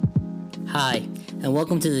Hi, and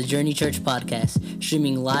welcome to the Journey Church podcast,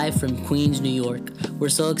 streaming live from Queens, New York. We're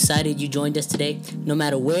so excited you joined us today. No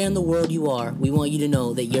matter where in the world you are, we want you to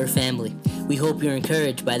know that you're family. We hope you're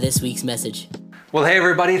encouraged by this week's message. Well, hey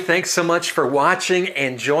everybody, thanks so much for watching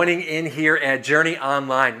and joining in here at Journey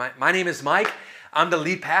Online. My name is Mike. I'm the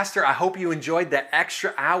lead pastor. I hope you enjoyed the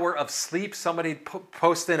extra hour of sleep. Somebody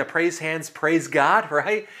posted in a praise hands, praise God,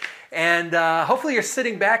 right? And hopefully you're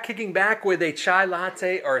sitting back, kicking back with a chai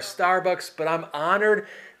latte or a Starbucks, but I'm honored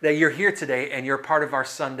that you're here today and you're part of our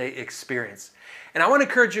Sunday experience. And I want to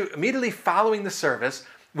encourage you, immediately following the service,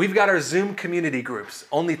 we've got our Zoom community groups,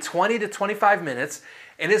 only 20 to 25 minutes,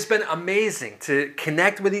 and it's been amazing to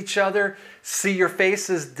connect with each other, see your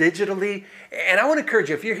faces digitally. And I want to encourage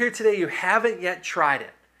you, if you're here today, you haven't yet tried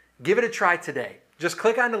it, give it a try today. Just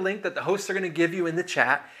click on the link that the hosts are going to give you in the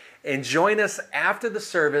chat and join us after the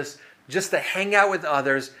service just to hang out with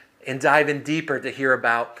others and dive in deeper to hear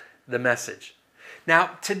about the message.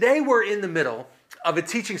 Now, today we're in the middle of a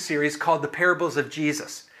teaching series called The Parables of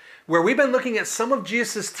Jesus, where we've been looking at some of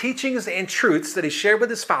Jesus' teachings and truths that he shared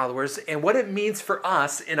with his followers and what it means for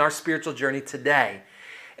us in our spiritual journey today.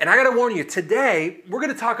 And I got to warn you, today we're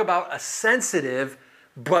going to talk about a sensitive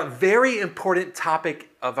but very important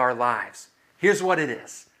topic of our lives. Here's what it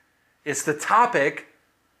is. It's the topic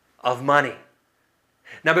of money.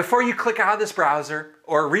 Now, before you click out of this browser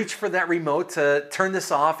or reach for that remote to turn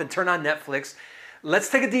this off and turn on Netflix, let's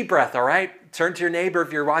take a deep breath, all right? Turn to your neighbor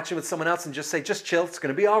if you're watching with someone else and just say, just chill, it's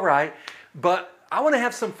going to be all right. But I want to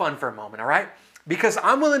have some fun for a moment, all right? Because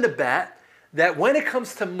I'm willing to bet that when it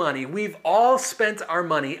comes to money, we've all spent our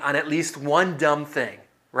money on at least one dumb thing,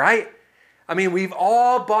 right? I mean, we've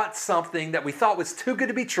all bought something that we thought was too good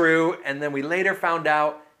to be true, and then we later found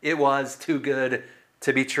out it was too good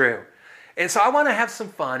to be true. And so I want to have some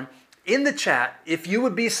fun. In the chat, if you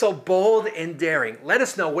would be so bold and daring, let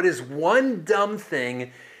us know what is one dumb thing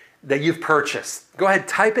that you've purchased. Go ahead,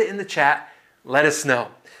 type it in the chat. Let us know.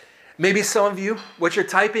 Maybe some of you, what you're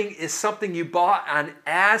typing is something you bought on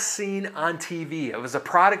As Seen on TV. It was a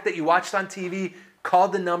product that you watched on TV,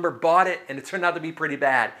 called the number, bought it, and it turned out to be pretty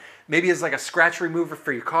bad. Maybe it's like a scratch remover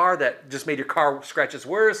for your car that just made your car scratches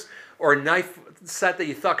worse, or a knife set that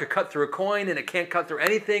you thought could cut through a coin and it can't cut through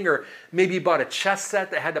anything, or maybe you bought a chess set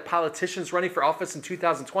that had the politicians running for office in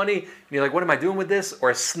 2020, and you're like, what am I doing with this? Or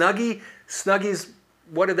a Snuggie. Snuggies,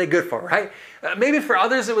 what are they good for, right? Maybe for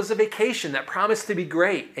others it was a vacation that promised to be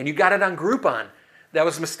great, and you got it on Groupon. That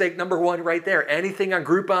was mistake number one right there. Anything on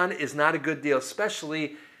Groupon is not a good deal,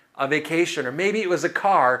 especially a vacation. Or maybe it was a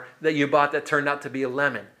car that you bought that turned out to be a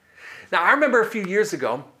lemon. Now, I remember a few years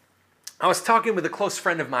ago, I was talking with a close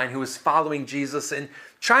friend of mine who was following Jesus and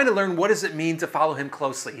trying to learn what does it mean to follow him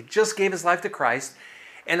closely. He just gave his life to Christ,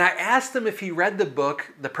 and I asked him if he read the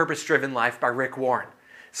book, The Purpose-Driven Life by Rick Warren.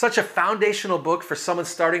 Such a foundational book for someone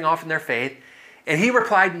starting off in their faith, and he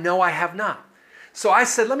replied, no, I have not. So I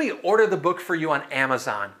said, let me order the book for you on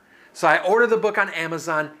Amazon. So I ordered the book on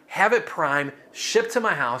Amazon, have it Prime, shipped to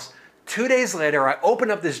my house. 2 days later, I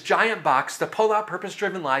opened up this giant box to pull out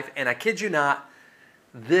Purpose-Driven Life, and I kid you not,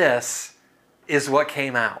 this is what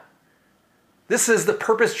came out. This is the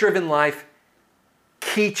Purpose-Driven Life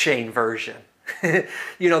keychain version.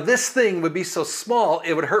 You know, this thing would be so small,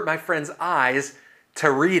 it would hurt my friend's eyes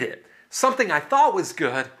to read it. Something I thought was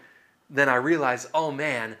good, then I realized, oh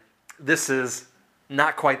man, this is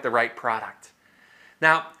not quite the right product.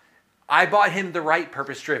 Now, I bought him the right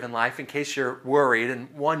Purpose-Driven Life, in case you're worried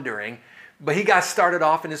and wondering, but he got started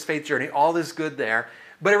off in his faith journey. All is good there.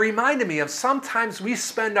 But it reminded me of sometimes we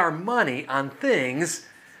spend our money on things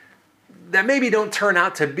that maybe don't turn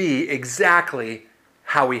out to be exactly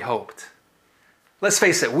how we hoped. Let's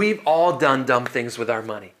face it, we've all done dumb things with our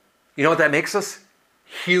money. You know what that makes us?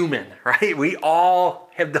 Human, right? We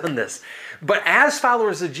all have done this. But as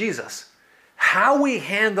followers of Jesus, how we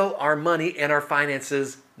handle our money and our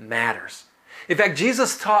finances matters. In fact,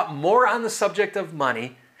 Jesus taught more on the subject of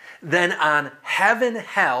money than on heaven,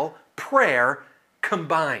 hell, prayer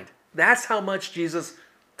combined. That's how much Jesus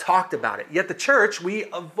talked about it. Yet the church, we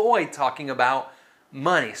avoid talking about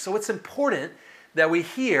money. So it's important that we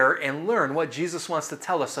hear and learn what Jesus wants to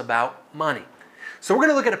tell us about money. So we're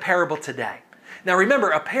going to look at a parable today. Now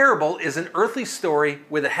remember, a parable is an earthly story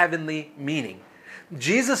with a heavenly meaning.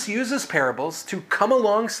 Jesus uses parables to come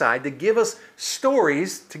alongside, to give us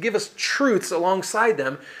stories, to give us truths alongside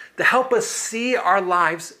them, to help us see our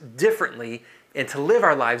lives differently and to live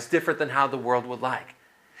our lives different than how the world would like.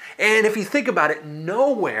 And if you think about it,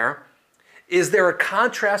 nowhere is there a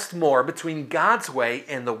contrast more between God's way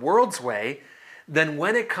and the world's way than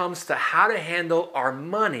when it comes to how to handle our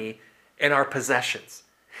money and our possessions.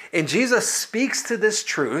 And Jesus speaks to this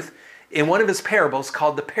truth in one of his parables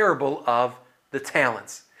called the parable of the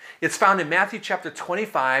talents. It's found in Matthew chapter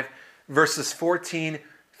 25, verses 14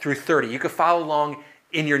 through 30. You can follow along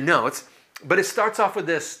in your notes, but it starts off with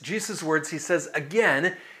this. Jesus' words, he says,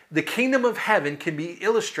 "Again, the kingdom of heaven can be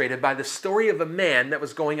illustrated by the story of a man that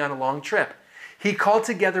was going on a long trip. He called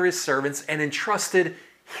together his servants and entrusted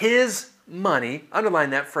his money," underline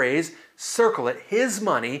that phrase, circle it, his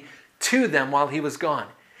money, "to them while he was gone.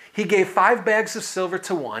 He gave 5 bags of silver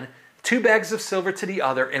to one, 2 bags of silver to the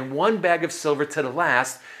other, and 1 bag of silver to the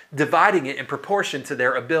last, dividing it in proportion to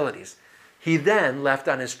their abilities. He then left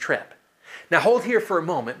on his trip." Now hold here for a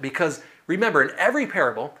moment, because remember, in every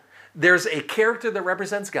parable, there's a character that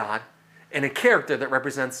represents God and a character that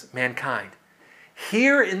represents mankind.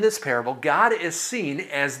 Here in this parable, God is seen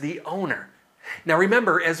as the owner. Now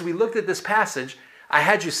remember, as we looked at this passage, I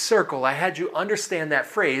had you circle, I had you understand that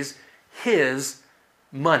phrase, his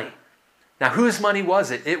money. Now whose money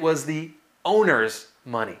was it? It was the owner's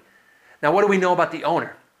money. Now what do we know about the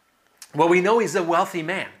owner? Well, we know he's a wealthy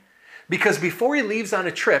man, because before he leaves on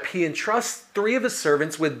a trip, he entrusts 3 of his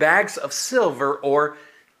servants with bags of silver or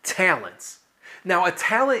talents. Now a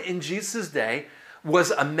talent in Jesus' day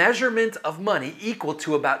was a measurement of money equal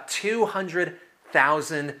to about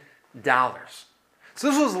 $200,000. So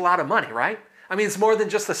this was a lot of money, right? I mean, it's more than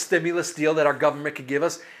just a stimulus deal that our government could give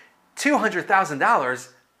us. $200,000,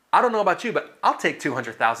 I don't know about you, but I'll take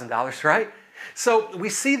 $200,000, right? So we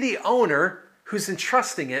see the owner who's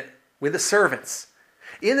entrusting it with the servants.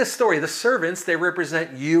 In the story, the servants, they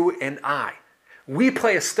represent you and I. We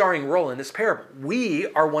play a starring role in this parable. We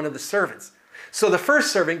are one of the servants. So the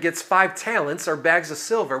first servant gets 5 talents or bags of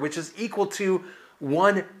silver, which is equal to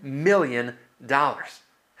 $1 million.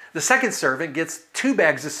 The second servant gets 2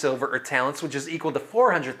 bags of silver or talents, which is equal to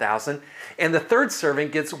 $400,000. And the third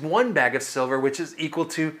servant gets 1 bag of silver, which is equal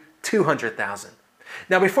to $200,000.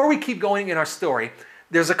 Now, before we keep going in our story,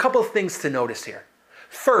 there's a couple of things to notice here.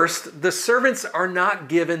 First, the servants are not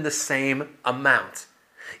given the same amount.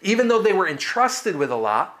 Even though they were entrusted with a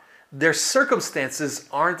lot, their circumstances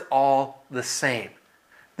aren't all the same.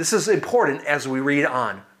 This is important as we read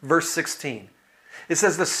on. Verse 16. It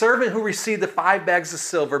says, "The servant who received the 5 bags of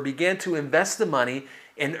silver began to invest the money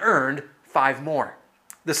and earned 5 more.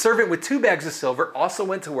 The servant with 2 bags of silver also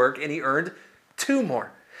went to work, and he earned 2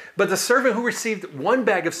 more. But the servant who received 1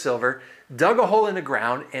 bag of silver dug a hole in the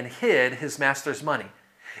ground and hid his master's money.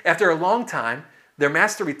 After a long time, their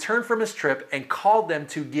master returned from his trip and called them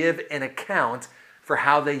to give an account for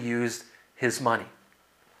how they used his money."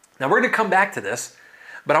 Now we're going to come back to this,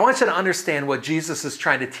 but I want you to understand what Jesus is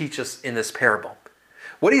trying to teach us in this parable.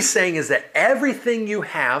 What he's saying is that everything you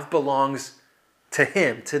have belongs to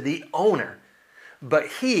him, to the owner, but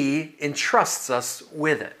he entrusts us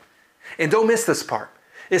with it. And don't miss this part.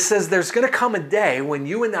 It says there's going to come a day when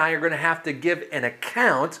you and I are going to have to give an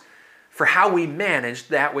account for how we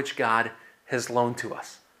managed that which God has loaned to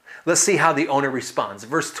us. Let's see how the owner responds.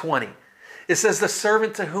 Verse 20. It says, "The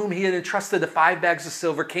servant to whom he had entrusted the 5 bags of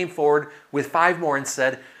silver came forward with 5 more and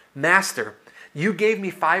said, 'Master, you gave me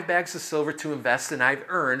 5 bags of silver to invest, and I've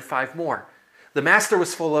earned 5 more.' The master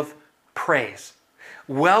was full of praise.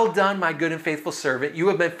 'Well done, my good and faithful servant. You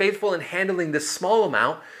have been faithful in handling this small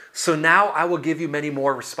amount, so now I will give you many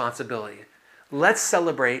more responsibility. Let's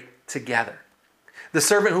celebrate together.' The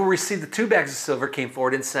servant who received the 2 bags of silver came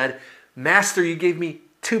forward and said, 'Master, you gave me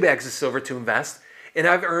 2 bags of silver to invest, and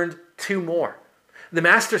I've earned 2 more.' The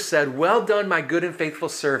master said, 'Well done, my good and faithful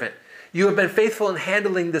servant. You have been faithful in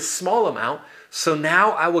handling this small amount, so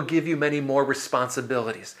now I will give you many more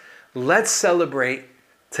responsibilities. Let's celebrate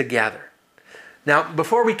together.'" Now,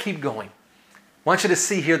 before we keep going, I want you to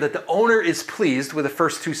see here that the owner is pleased with the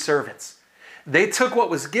first 2 servants. They took what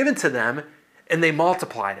was given to them and they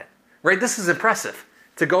multiplied it. Right? This is impressive.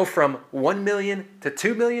 To go from 1 million to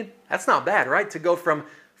 2 million, that's not bad, right? To go from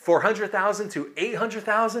 400,000 to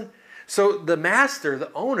 800,000. So the master,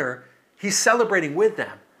 the owner, he's celebrating with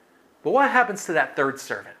them. But what happens to that third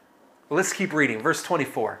servant? Well, let's keep reading. Verse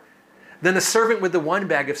 24. "Then the servant with the 1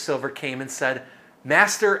 bag of silver came and said,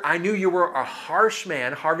 'Master, I knew you were a harsh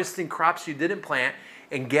man, harvesting crops you didn't plant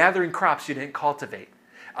and gathering crops you didn't cultivate.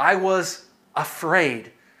 I was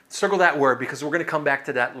afraid.'" Circle that word because we're going to come back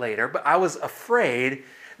to that later. "But I was afraid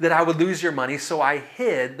that I would lose your money, so I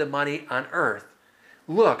hid the money on earth.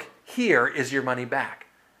 Look, here is your money back."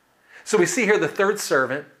 So we see here the third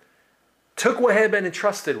servant took what had been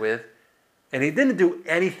entrusted with, and he didn't do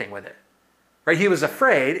anything with it. Right? He was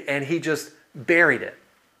afraid, and he just buried it.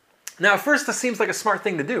 Now, at first, this seems like a smart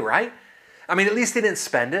thing to do, right? I mean, at least he didn't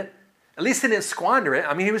spend it. At least he didn't squander it.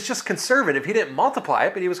 I mean, he was just conservative. He didn't multiply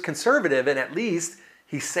it, but he was conservative, and at least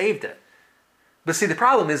he saved it. But see, the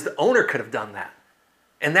problem is the owner could have done that.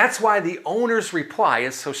 And that's why the owner's reply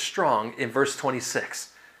is so strong in verse 26.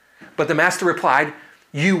 But the master replied,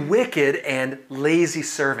 "You wicked and lazy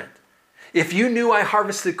servant. If you knew I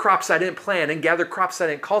harvested crops I didn't plant and gathered crops I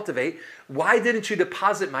didn't cultivate, why didn't you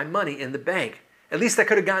deposit my money in the bank? At least I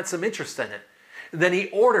could have gotten some interest in it." Then he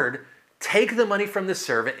ordered, "Take the money from the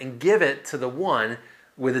servant and give it to the one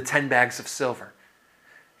with the 10 bags of silver."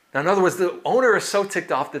 Now, in other words, the owner is so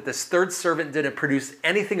ticked off that this third servant didn't produce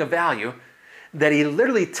anything of value that he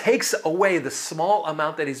literally takes away the small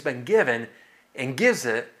amount that he's been given and gives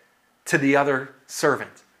it to the other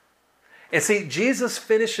servant. And see, Jesus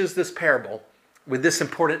finishes this parable with this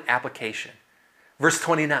important application. Verse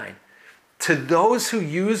 29, "To those who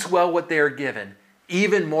use well what they are given,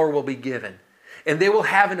 even more will be given, and they will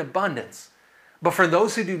have an abundance. But for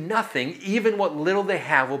those who do nothing, even what little they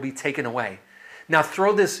have will be taken away. Now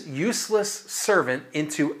throw this useless servant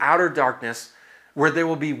into outer darkness, where there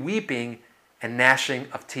will be weeping and gnashing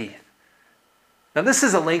of teeth." Now this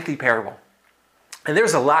is a lengthy parable, and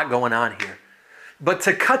there's a lot going on here. But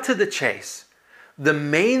to cut to the chase, the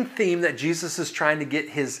main theme that Jesus is trying to get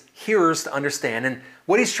his hearers to understand, and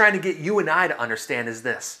what he's trying to get you and I to understand, is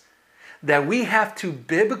this: that we have to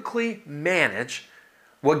biblically manage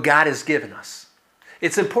what God has given us.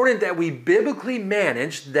 It's important that we biblically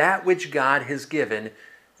manage that which God has given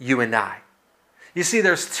you and I. You see,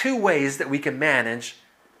 there's two ways that we can manage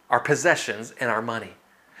our possessions and our money.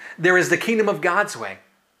 There is the kingdom of God's way.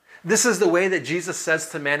 This is the way that Jesus says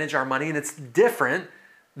to manage our money, and it's different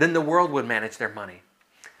than the world would manage their money.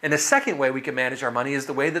 And the second way we can manage our money is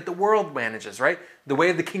the way that the world manages, right? The way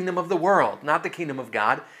of the kingdom of the world, not the kingdom of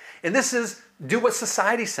God. And this is, do what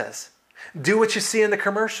society says. Do what you see in the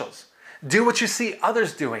commercials. Do what you see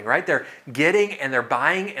others doing, right? They're getting and they're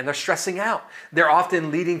buying and they're stressing out. They're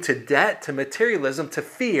often leading to debt, to materialism, to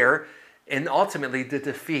fear, and ultimately to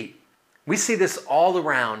defeat. We see this all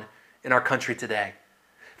around in our country today.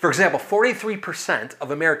 For example, 43%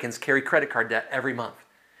 of Americans carry credit card debt every month,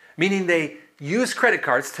 meaning they use credit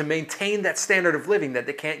cards to maintain that standard of living that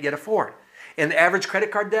they can't yet afford. And the average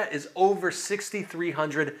credit card debt is over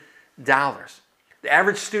 $6,300. The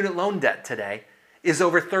average student loan debt today is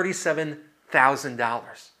over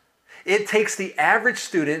 $37,000. It takes the average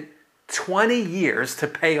student 20 years to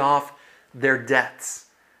pay off their debts.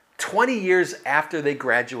 20 years after they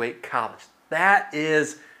graduate college. That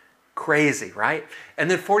is crazy, right?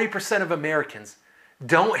 And then 40% of Americans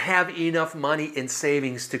don't have enough money in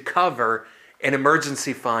savings to cover an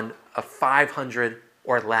emergency fund of $500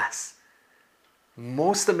 or less.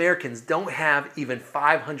 Most Americans don't have even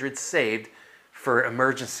 $500 saved for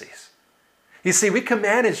emergencies. You see, we can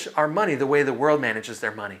manage our money the way the world manages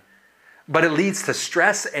their money, but it leads to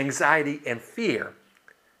stress, anxiety, and fear.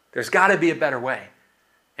 There's got to be a better way.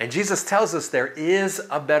 And Jesus tells us there is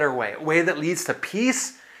a better way, a way that leads to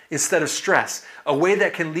peace instead of stress, a way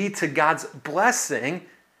that can lead to God's blessing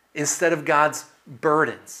instead of God's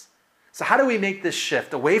burdens. So how do we make this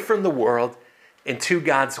shift away from the world into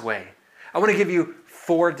God's way? I want to give you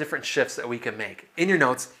 4 different shifts that we can make. In your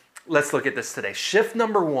notes, let's look at this today. Shift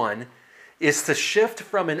number 1 is to shift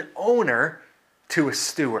from an owner to a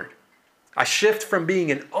steward. A shift from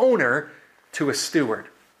being an owner to a steward.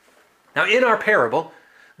 Now, in our parable,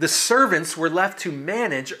 the servants were left to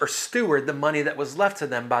manage or steward the money that was left to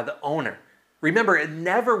them by the owner. Remember, it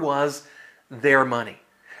never was their money.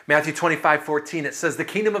 Matthew 25:14, it says, "The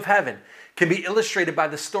kingdom of heaven can be illustrated by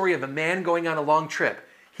the story of a man going on a long trip.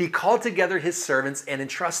 He called together his servants and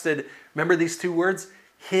entrusted," remember these 2 words,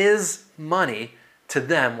 "his money to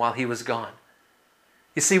them while he was gone."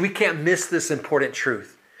 You see, we can't miss this important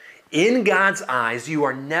truth. In God's eyes, you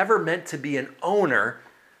are never meant to be an owner.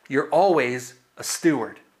 You're always a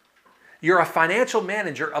steward. You're a financial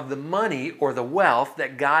manager of the money or the wealth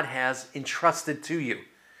that God has entrusted to you.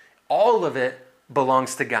 All of it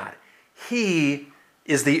belongs to God. He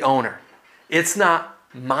is the owner. It's not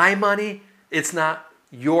my money. It's not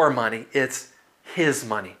your money. It's his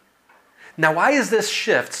money. Now, why is this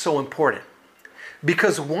shift so important?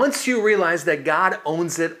 Because once you realize that God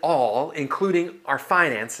owns it all, including our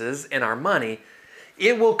finances and our money,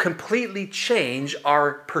 it will completely change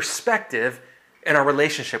our perspective and our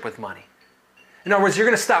relationship with money. In other words, you're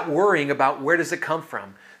going to stop worrying about where does it come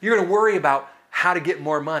from. You're going to worry about how to get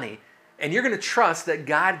more money, and you're going to trust that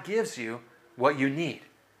God gives you what you need.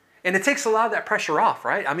 And it takes a lot of that pressure off,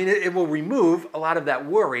 right? I mean, it will remove a lot of that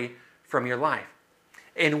worry from your life.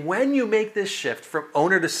 And when you make this shift from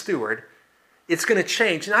owner to steward, it's going to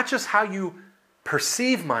change not just how you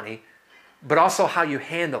perceive money, but also how you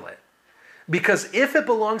handle it. Because if it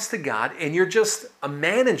belongs to God and you're just a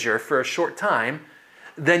manager for a short time,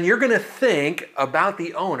 then you're going to think about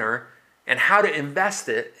the owner and how to invest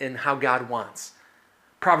it in how God wants.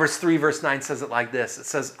 Proverbs 3 verse 9 says it like this. It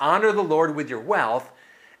says, honor the Lord with your wealth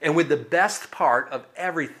and with the best part of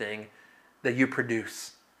everything that you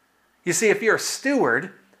produce. You see, if you're a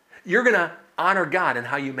steward, you're going to honor God in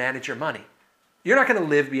how you manage your money. You're not going to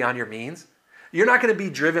live beyond your means. You're not going to be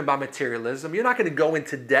driven by materialism. You're not going to go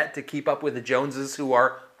into debt to keep up with the Joneses who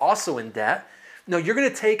are also in debt. No, you're going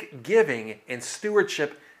to take giving and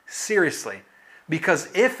stewardship seriously, because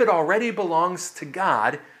if it already belongs to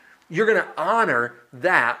God, you're going to honor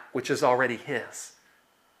that which is already His.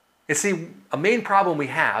 You see, a main problem we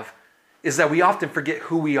have is that we often forget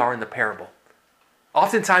who we are in the parable.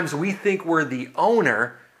 Oftentimes we think we're the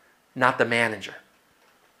owner, not the manager.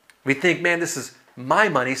 We think, man, this is my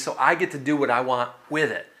money, so I get to do what I want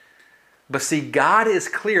with it. But see, God is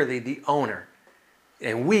clearly the owner,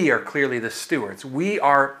 and we are clearly the stewards. We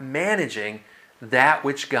are managing that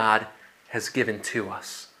which God has given to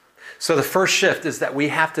us. So the first shift is that we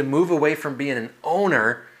have to move away from being an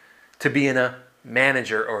owner to being a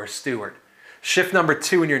manager or a steward. Shift number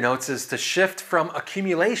 2 in your notes is to shift from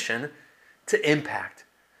accumulation to impact.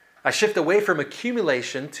 I shift away from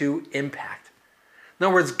accumulation to impact. In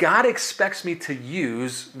other words, God expects me to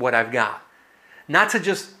use what I've got. Not to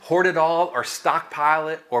just hoard it all or stockpile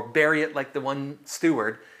it or bury it like the one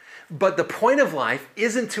steward. But the point of life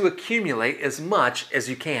isn't to accumulate as much as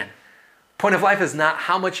you can. Point of life is not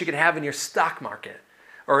how much you can have in your stock market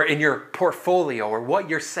or in your portfolio or what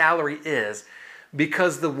your salary is,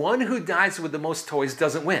 because the one who dies with the most toys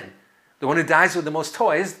doesn't win. The one who dies with the most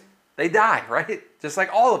toys, they die, right? Just like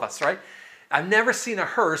all of us, right? I've never seen a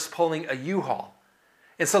hearse pulling a U-Haul.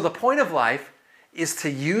 And so the point of life is to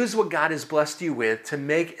use what God has blessed you with to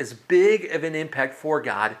make as big of an impact for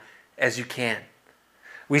God as you can.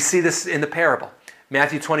 We see this in the parable.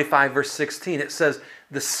 Matthew 25, verse 16, it says,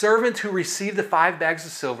 the servant who received the 5 bags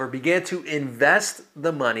of silver began to invest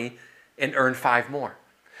the money and earned 5 more.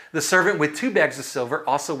 The servant with 2 bags of silver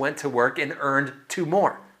also went to work and earned 2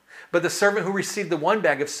 more. But the servant who received the 1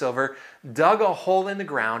 bag of silver dug a hole in the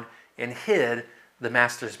ground and hid the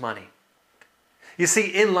master's money. You see,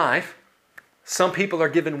 in life, some people are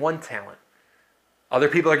given 1 talent. Other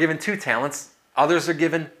people are given 2 talents. Others are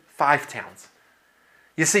given 5 talents.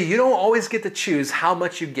 You see, you don't always get to choose how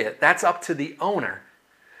much you get. That's up to the owner.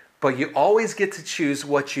 But you always get to choose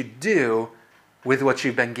what you do with what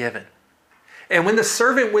you've been given. And when the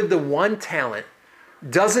servant with the 1 talent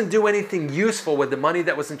doesn't do anything useful with the money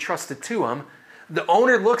that was entrusted to him, the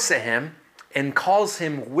owner looks at him and calls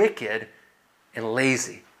him wicked and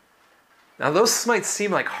lazy. Now, those might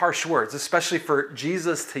seem like harsh words, especially for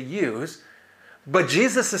Jesus to use, but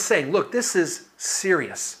Jesus is saying, look, this is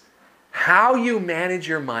serious. How you manage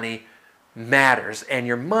your money matters, and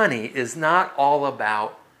your money is not all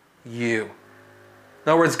about you.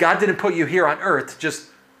 In other words, God didn't put you here on earth to just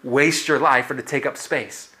waste your life or to take up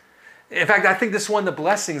space. In fact, I think this is one of the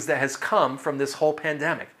blessings that has come from this whole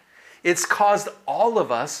pandemic. It's caused all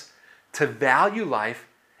of us to value life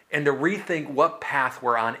and to rethink what path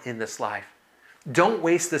we're on in this life. Don't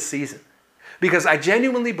waste this season, because I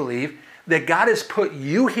genuinely believe that God has put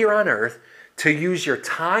you here on earth to use your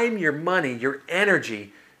time, your money, your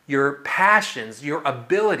energy, your passions, your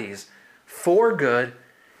abilities for good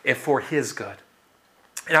and for His good.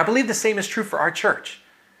 And I believe the same is true for our church.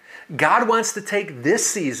 God wants to take this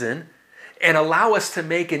season and allow us to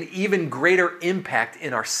make an even greater impact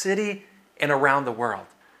in our city and around the world.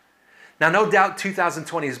 Now, no doubt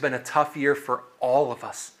 2020 has been a tough year for all of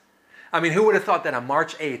us. I mean, who would have thought that on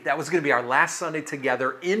March 8th, that was going to be our last Sunday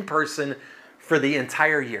together in person for the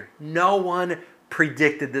entire year? No one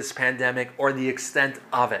predicted this pandemic or the extent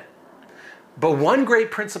of it. But one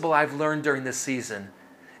great principle I've learned during this season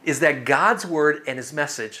is that God's word and His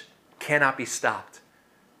message cannot be stopped.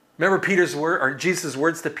 Remember Peter's word, or Jesus'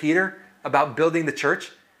 words to Peter about building the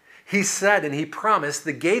church? He said and He promised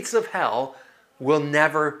the gates of hell will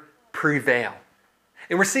never prevail.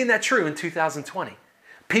 And we're seeing that true in 2020.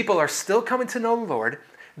 People are still coming to know the Lord.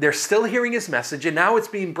 They're still hearing His message, and now it's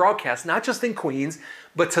being broadcast not just in Queens,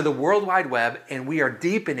 but to the World Wide Web, and we are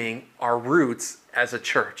deepening our roots as a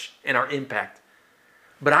church and our impact.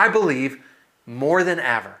 But I believe more than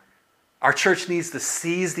ever, our church needs to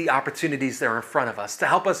seize the opportunities that are in front of us to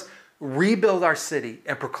help us rebuild our city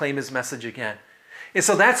and proclaim His message again. And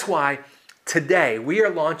so that's why today we are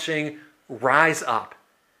launching Rise Up.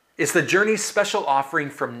 It's the Journey's special offering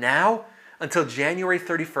from now until January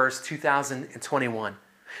 31st, 2021.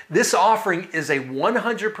 This offering is a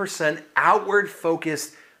 100%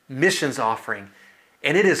 outward-focused missions offering,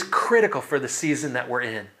 and it is critical for the season that we're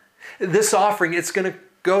in. This offering, it's going to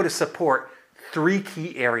go to support three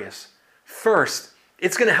key areas. First,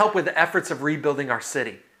 it's going to help with the efforts of rebuilding our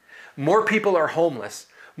city. More people are homeless.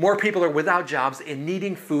 More people are without jobs and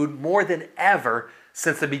needing food more than ever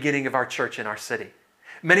since the beginning of our church in our city.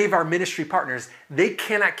 Many of our ministry partners, they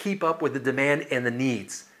cannot keep up with the demand and the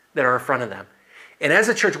needs that are in front of them. And as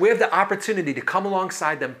a church, we have the opportunity to come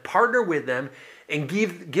alongside them, partner with them, and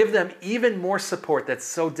give them even more support that's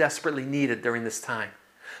so desperately needed during this time.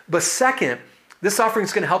 But second, this offering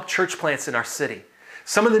is going to help church plants in our city.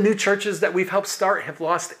 Some of the new churches that we've helped start have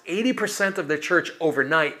lost 80% of their church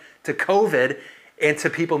overnight to COVID and to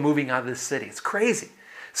people moving out of the city. It's crazy.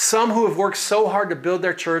 Some who have worked so hard to build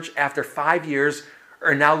their church after 5 years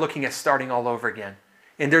are now looking at starting all over again.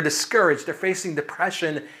 And they're discouraged. They're facing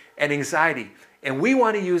depression and anxiety. And we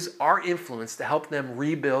want to use our influence to help them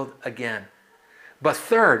rebuild again. But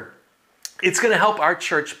third, it's going to help our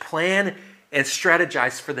church plan and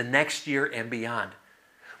strategize for the next year and beyond.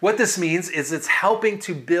 What this means is it's helping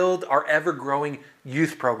to build our ever-growing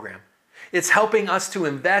youth program. It's helping us to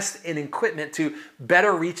invest in equipment to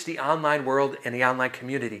better reach the online world and the online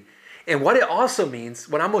community. And what it also means,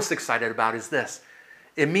 what I'm most excited about is this.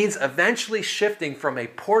 It means eventually shifting from a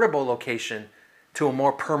portable location to a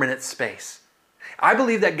more permanent space. I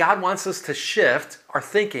believe that God wants us to shift our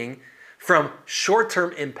thinking from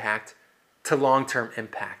short-term impact to long-term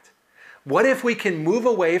impact. What if we can move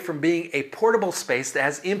away from being a portable space that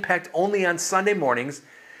has impact only on Sunday mornings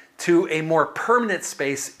to a more permanent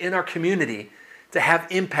space in our community to have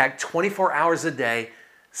impact 24 hours a day,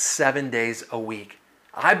 7 days a week?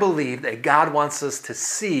 I believe that God wants us to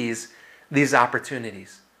seize these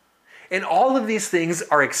opportunities. And all of these things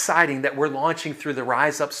are exciting that we're launching through the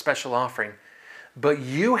Rise Up special offering. But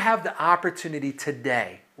you have the opportunity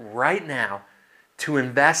today, right now, to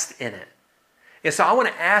invest in it. And so I want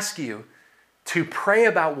to ask you to pray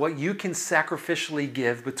about what you can sacrificially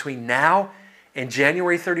give between now and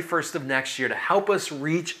January 31st of next year to help us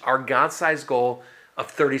reach our God-sized goal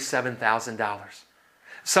of $37,000.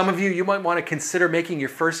 Some of you might want to consider making your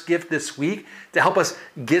first gift this week to help us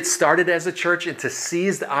get started as a church and to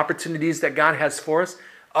seize the opportunities that God has for us.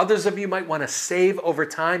 Others of you might want to save over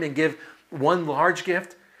time and give one large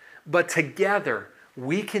gift. But together,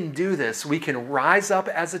 we can do this. We can rise up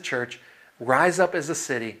as a church, rise up as a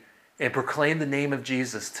city, and proclaim the name of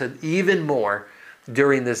Jesus to even more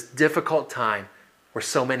during this difficult time where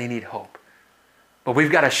so many need hope. But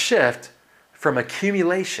we've got to shift from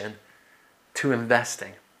accumulation to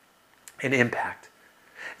investing and impact.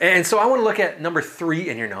 And so I want to look at number 3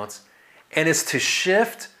 in your notes, and it's to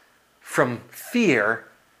shift from fear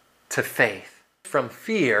to faith. From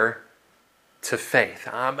fear to faith.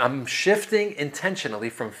 I'm shifting intentionally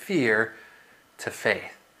from fear to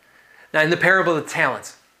faith. Now, in the parable of the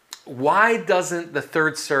talents, why doesn't the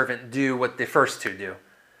third servant do what the first two do?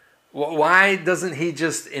 Why doesn't he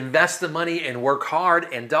just invest the money and work hard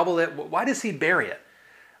and double it? Why does he bury it?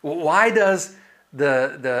 Why does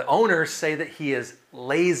the owner say that he is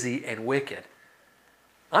lazy and wicked?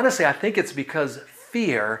 Honestly, I think it's because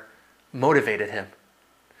fear motivated him.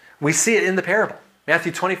 We see it in the parable.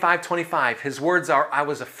 Matthew 25:25, his words are, "I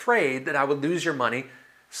was afraid that I would lose your money,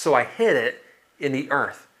 so I hid it in the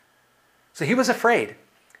earth." So he was afraid.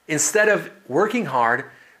 Instead of working hard,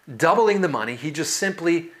 doubling the money, he just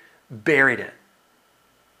simply buried it.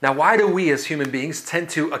 Now, why do we as human beings tend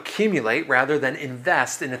to accumulate rather than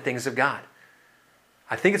invest in the things of God?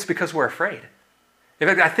 I think it's because we're afraid. In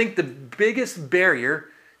fact, I think the biggest barrier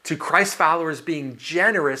to Christ followers being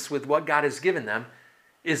generous with what God has given them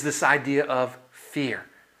is this idea of fear.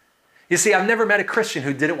 You see, I've never met a Christian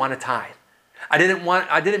who didn't want to tithe. I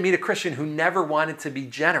didn't meet a Christian who never wanted to be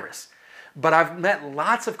generous. But I've met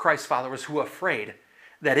lots of Christ followers who are afraid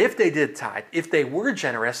that if they did tithe, if they were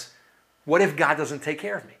generous, what if God doesn't take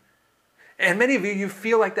care of me? And many of you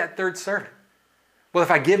feel like that third servant. Well,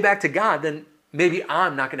 if I give back to God, then maybe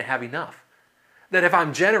I'm not going to have enough. That if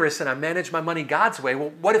I'm generous and I manage my money God's way,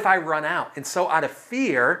 well, what if I run out? And so out of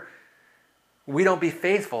fear, we don't be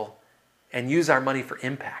faithful and use our money for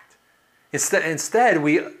impact. Instead,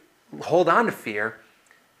 we hold on to fear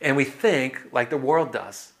and we think like the world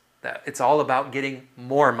does, that it's all about getting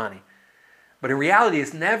more money. But in reality,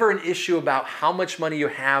 it's never an issue about how much money you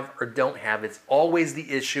have or don't have. It's always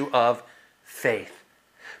the issue of faith.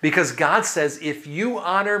 Because God says, if you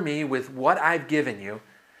honor me with what I've given you,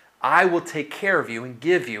 I will take care of you and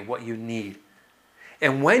give you what you need.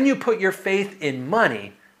 And when you put your faith in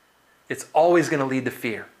money, it's always going to lead to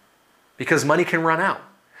fear. Because money can run out.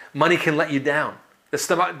 Money can let you down. The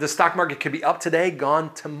stock market could be up today,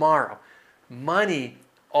 gone tomorrow. Money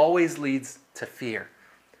always leads to fear.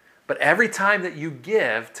 But every time that you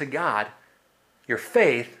give to God, your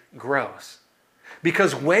faith grows.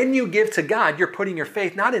 Because when you give to God, you're putting your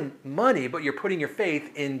faith not in money, but you're putting your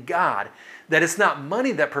faith in God. That it's not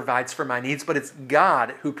money that provides for my needs, but it's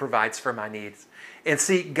God who provides for my needs. And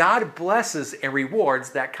see, God blesses and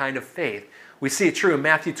rewards that kind of faith. We see it true in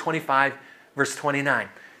Matthew 25, verse 29.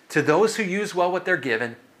 To those who use well what they're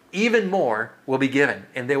given, even more will be given,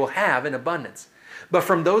 and they will have in abundance. But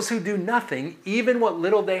from those who do nothing, even what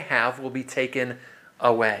little they have will be taken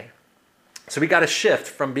away. So we got to shift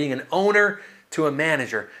from being an owner to a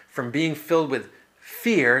manager, from being filled with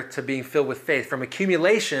fear to being filled with faith, from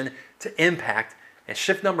accumulation to impact. And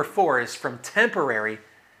shift number 4 is from temporary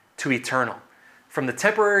to eternal, from the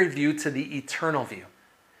temporary view to the eternal view.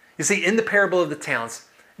 You see, in the parable of the talents,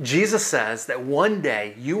 Jesus says that one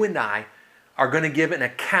day you and I are going to give an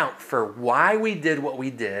account for why we did what we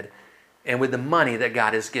did and with the money that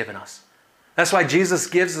God has given us. That's why Jesus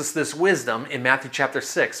gives us this wisdom in Matthew chapter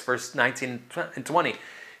 6, verse 19 and 20.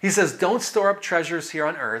 He says, don't store up treasures here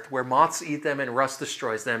on earth where moths eat them and rust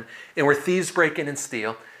destroys them and where thieves break in and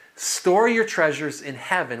steal. Store your treasures in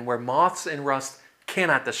heaven where moths and rust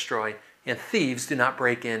cannot destroy and thieves do not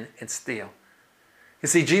break in and steal. You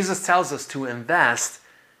see, Jesus tells us to invest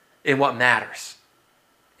in what matters.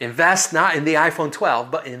 Invest not in the iPhone 12,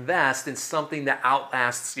 but invest in something that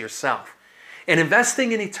outlasts yourself. And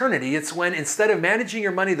investing in eternity, it's when instead of managing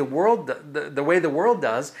your money the way the world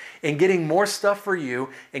does and getting more stuff for you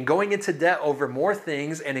and going into debt over more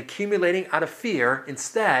things and accumulating out of fear,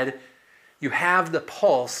 instead, you have the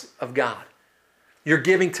pulse of God. You're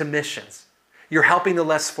giving to missions. You're helping the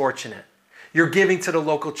less fortunate. You're giving to the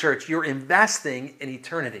local church. You're investing in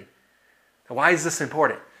eternity. Now, why is this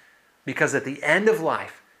important? Because at the end of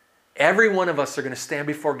life, every one of us are going to stand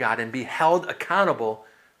before God and be held accountable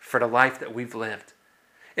for the life that we've lived.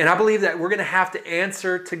 And I believe that we're going to have to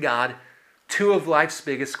answer to God 2 of life's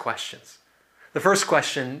biggest questions. The first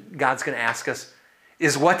question God's going to ask us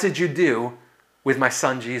is, what did you do with my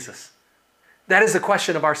son Jesus? That is the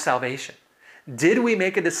question of our salvation. Did we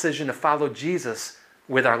make a decision to follow Jesus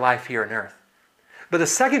with our life here on earth? But the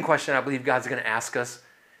second question I believe God's going to ask us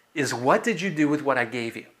is, what did you do with what I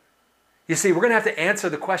gave you? You see, we're going to have to answer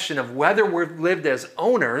the question of whether we've lived as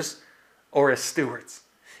owners or as stewards.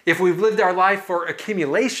 If we've lived our life for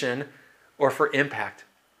accumulation or for impact.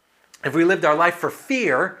 If we lived our life for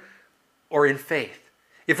fear or in faith.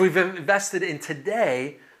 If we've invested in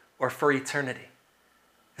today or for eternity.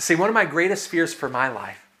 You see, one of my greatest fears for my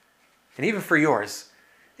life, and even for yours,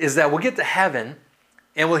 is that we'll get to heaven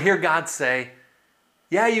and we'll hear God say,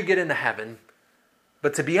 yeah, you get into heaven,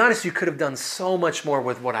 but to be honest, you could have done so much more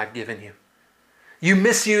with what I've given you. You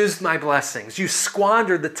misused my blessings. You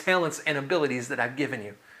squandered the talents and abilities that I've given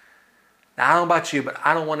you. Now, I don't know about you, but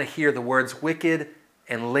I don't want to hear the words wicked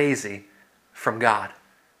and lazy from God.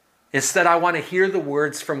 Instead, I want to hear the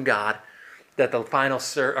words from God that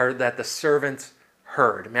the servant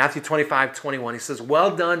heard. Matthew 25:21, he says,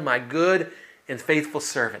 well done, my good and faithful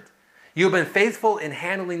servant. You have been faithful in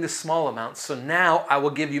handling the small amounts, so now I will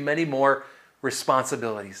give you many more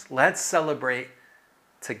responsibilities. Let's celebrate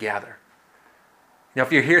together. Now,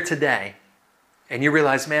 if you're here today and you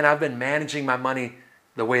realize, man, I've been managing my money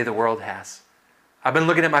the way the world has. I've been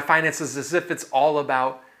looking at my finances as if it's all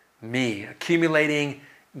about me, accumulating,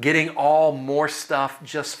 getting all more stuff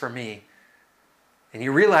just for me. And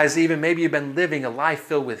you realize even maybe you've been living a life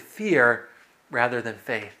filled with fear rather than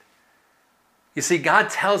faith. You see, God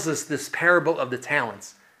tells us this parable of the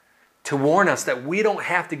talents to warn us that we don't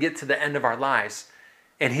have to get to the end of our lives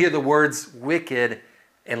and hear the words wicked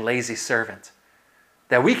and lazy servant.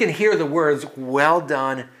 That we can hear the words, well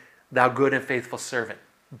done, thou good and faithful servant.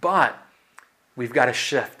 But we've got to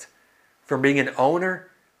shift from being an owner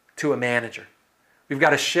to a manager. We've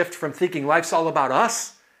got to shift from thinking life's all about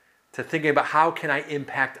us to thinking about how can I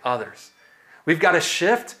impact others. We've got to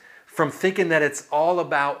shift from thinking that it's all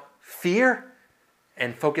about fear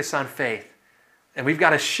and focus on faith. And we've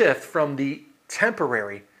got to shift from the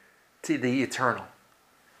temporary to the eternal.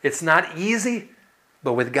 It's not easy,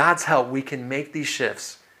 but with God's help, we can make these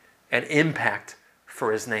shifts and impact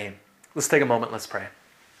for His name. Let's take a moment. Let's pray.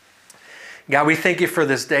 God, we thank you for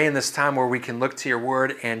this day and this time where we can look to your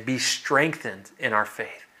word and be strengthened in our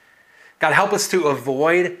faith. God, help us to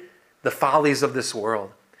avoid the follies of this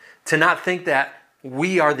world, to not think that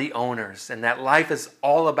we are the owners and that life is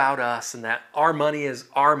all about us and that our money is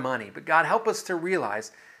our money. But God, help us to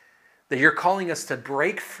realize that you're calling us to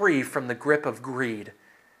break free from the grip of greed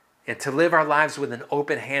and to live our lives with an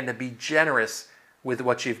open hand and be generous with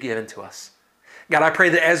what you've given to us. God, I pray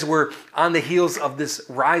that as we're on the heels of this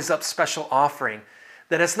Rise Up special offering,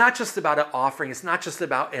 that it's not just about an offering, it's not just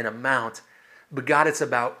about an amount, but God, it's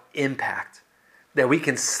about impact. that we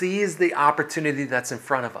can seize the opportunity that's in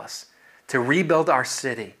front of us to rebuild our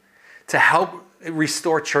city, to help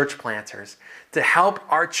restore church planters, to help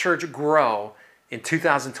our church grow in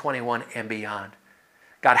 2021 and beyond.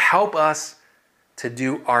 God, help us to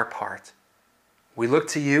do our part. We look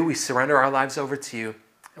to you, we surrender our lives over to you,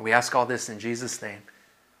 and we ask all this in Jesus' name.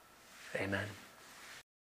 Amen.